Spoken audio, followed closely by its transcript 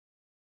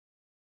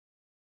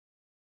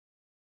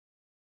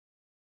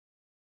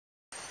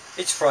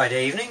It's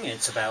Friday evening,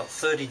 it's about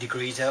 30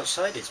 degrees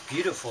outside, it's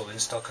beautiful in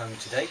Stockholm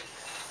today.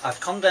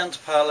 I've come down to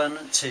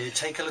Pärlan to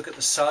take a look at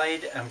the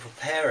side and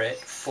prepare it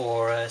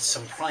for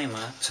some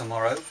primer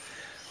tomorrow.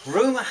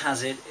 Rumour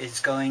has it it's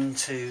going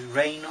to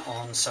rain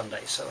on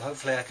Sunday, so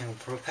hopefully I can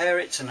prepare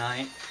it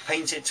tonight,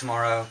 paint it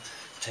tomorrow,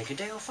 take a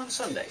day off on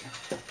Sunday.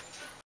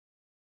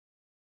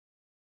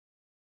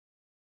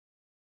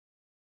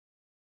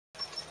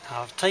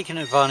 I've taken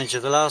advantage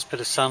of the last bit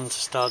of sun to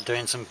start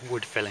doing some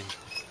wood filling.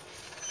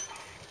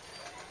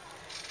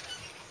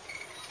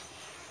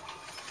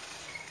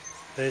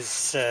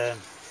 There's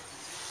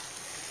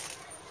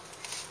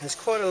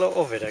quite a lot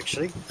of it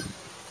actually.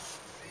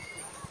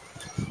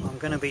 I'm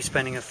going to be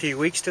spending a few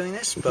weeks doing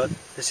this, but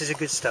this is a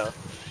good start.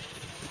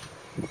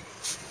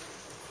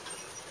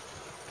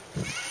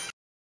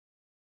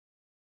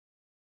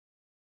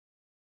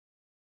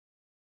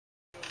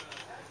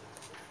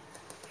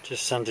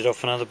 Just sanded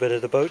off another bit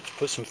of the boat to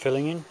put some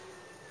filling in.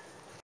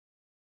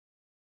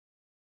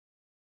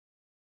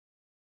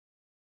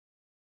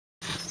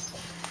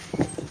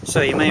 So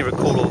you may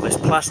recall all this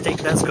plastic,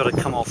 that's got to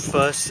come off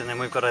first, and then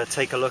we've got to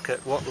take a look at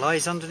what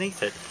lies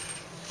underneath it.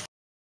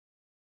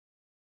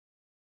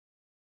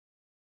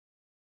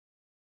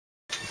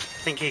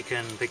 I think you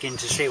can begin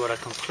to see what a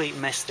complete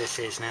mess this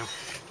is now.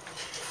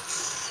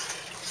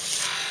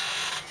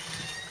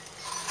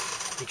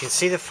 You can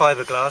see the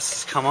fiberglass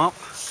has come up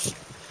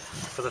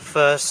for the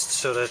first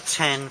sort of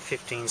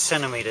 10-15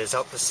 centimeters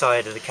up the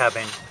side of the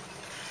cabin,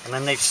 and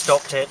then they've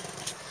stopped it,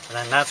 and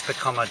then that's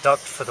become a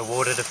duct for the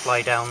water to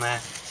fly down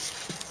there.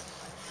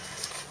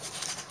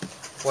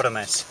 What a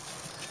mess.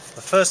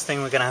 The first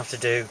thing we're going to have to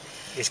do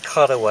is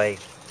cut away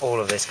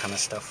all of this kind of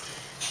stuff.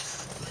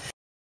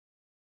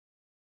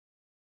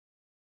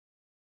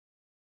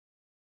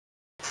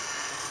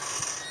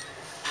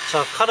 So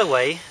I've cut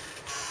away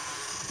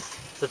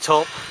the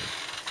top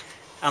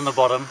and the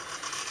bottom.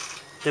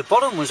 The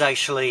bottom was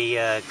actually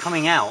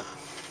coming out,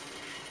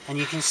 and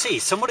you can see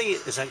somebody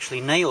has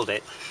actually nailed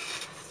it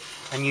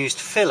and used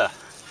filler,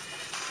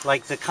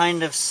 like the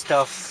kind of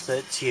stuff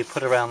that you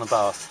put around the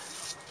bath.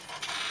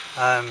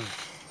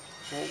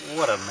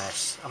 What a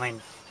mess. I mean,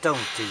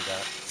 don't do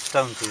that.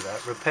 Don't do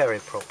that. Repair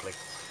it properly.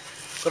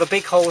 Got a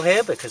big hole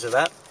here because of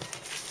that.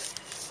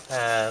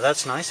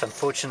 That's nice.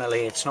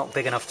 Unfortunately, it's not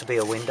big enough to be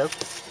a window.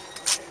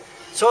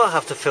 So I'll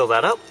have to fill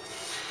that up.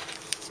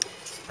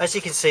 As you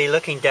can see,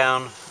 looking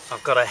down,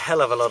 I've got a hell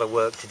of a lot of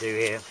work to do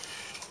here.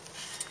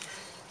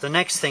 The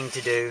next thing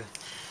to do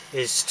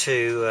is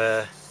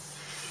to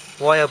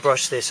wire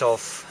brush this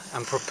off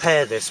and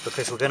prepare this,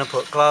 because we're going to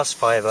put glass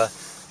fibre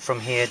from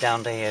here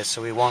down to here,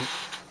 so we want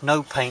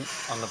no paint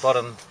on the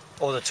bottom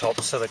or the top,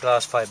 so the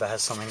glass fibre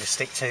has something to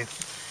stick to.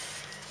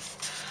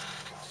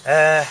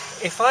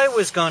 If I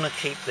was going to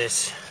keep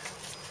this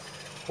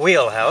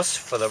wheelhouse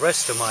for the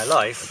rest of my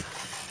life,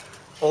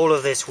 all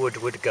of this wood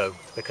would go,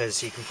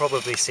 because you can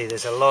probably see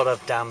there's a lot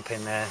of damp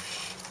in there.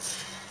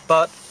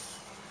 But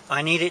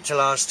I need it to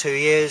last 2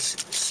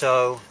 years,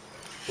 so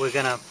we're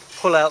going to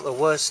pull out the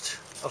worst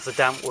of the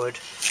damp wood,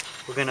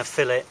 we're going to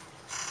fill it,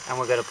 and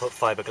we're going to put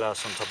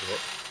fiberglass on top of it.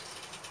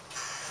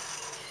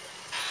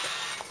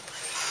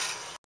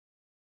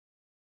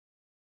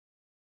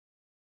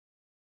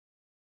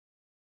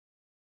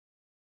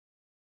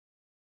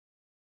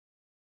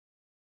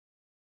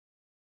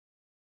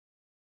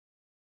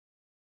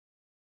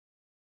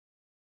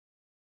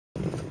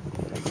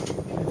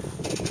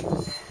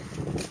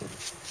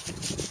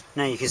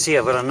 Now you can see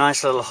I've got a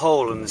nice little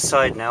hole in the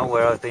side now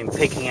where I've been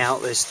picking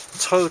out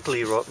this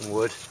totally rotten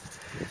wood.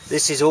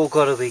 This has all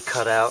got to be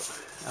cut out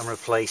and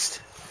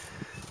replaced.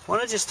 I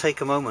want to just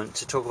take a moment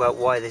to talk about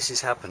why this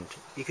has happened.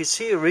 You can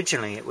see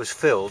originally it was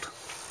filled,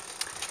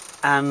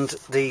 and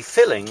the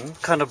filling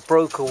kind of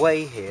broke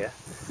away here,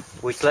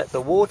 which let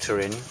the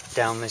water in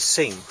down this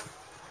seam.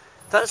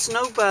 That's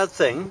no bad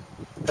thing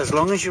as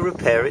long as you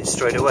repair it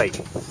straight away,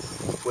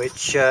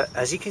 which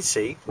as you can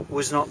see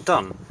was not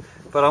done.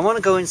 But I want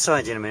to go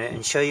inside in a minute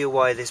and show you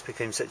why this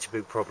became such a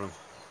big problem.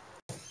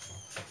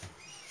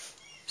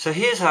 So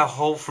here's our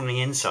hole from the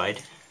inside.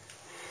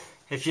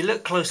 If you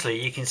look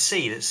closely, you can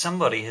see that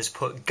somebody has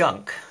put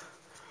gunk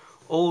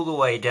all the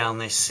way down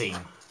this seam.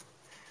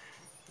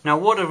 Now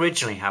what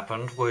originally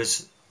happened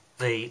was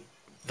the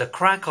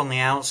crack on the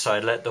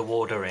outside let the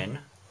water in,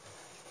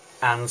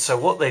 and so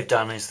what they've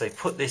done is they've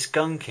put this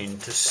gunk in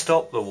to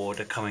stop the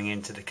water coming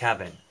into the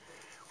cabin.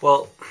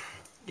 Well,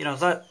 you know,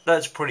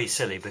 that's pretty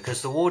silly,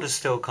 because the water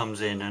still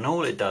comes in and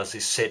all it does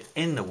is sit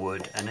in the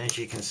wood, and as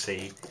you can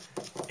see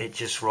it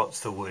just rots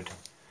the wood.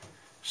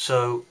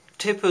 So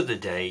tip of the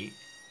day,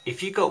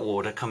 if you've got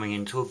water coming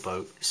into a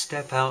boat,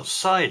 step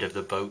outside of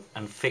the boat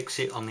and fix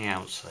it on the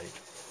outside.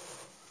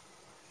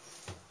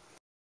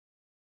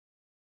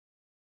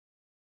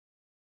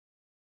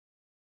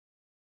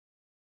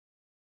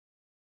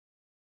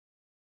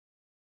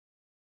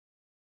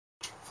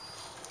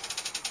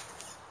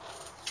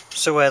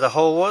 So where the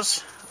hole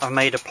was, I've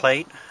made a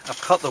plate.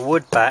 I've cut the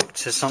wood back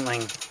to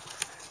something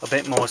a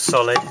bit more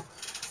solid,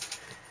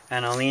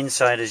 and on the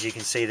inside, as you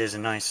can see, there's a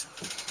nice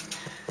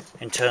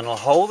internal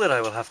hole that I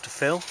will have to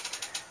fill.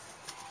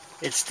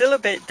 It's still a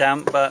bit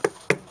damp, but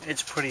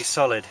it's pretty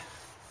solid,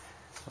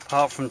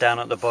 apart from down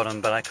at the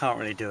bottom, but I can't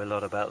really do a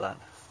lot about that.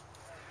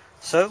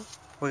 So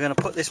we're going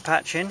to put this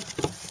patch in,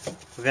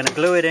 we're going to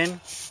glue it in,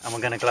 and we're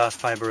going to glass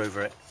fibre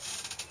over it.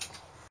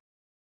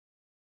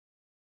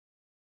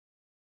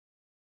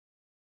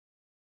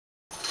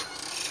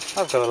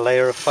 I've got a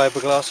layer of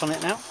fiberglass on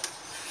it now.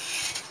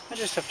 I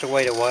just have to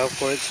wait a while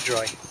for it to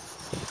dry.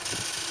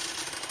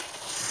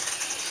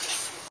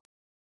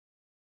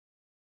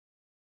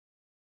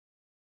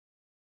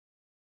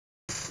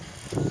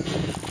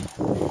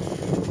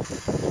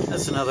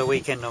 That's another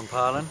weekend on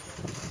Pärlan.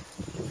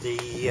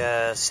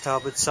 The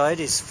starboard side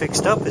is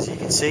fixed up, as you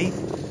can see.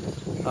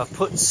 I've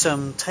put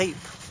some tape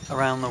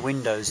around the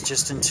windows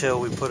just until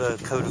we put a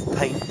coat of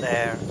paint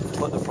there and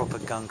put the proper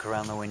gunk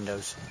around the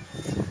windows.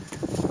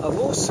 I've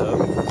also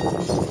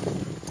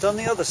done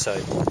the other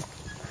side,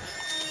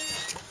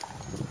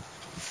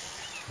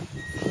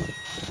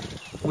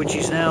 which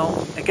is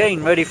now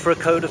again ready for a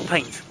coat of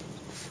paint.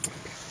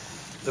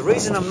 The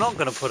reason I'm not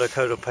going to put a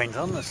coat of paint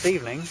on this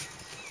evening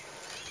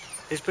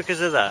is because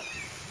of that.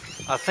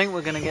 I think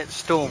we're going to get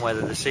storm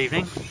weather this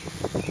evening, so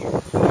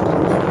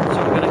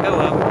we're going to go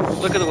up,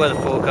 look at the weather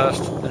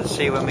forecast and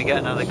see when we get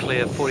another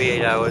clear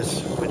 48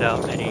 hours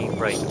without any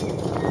rain.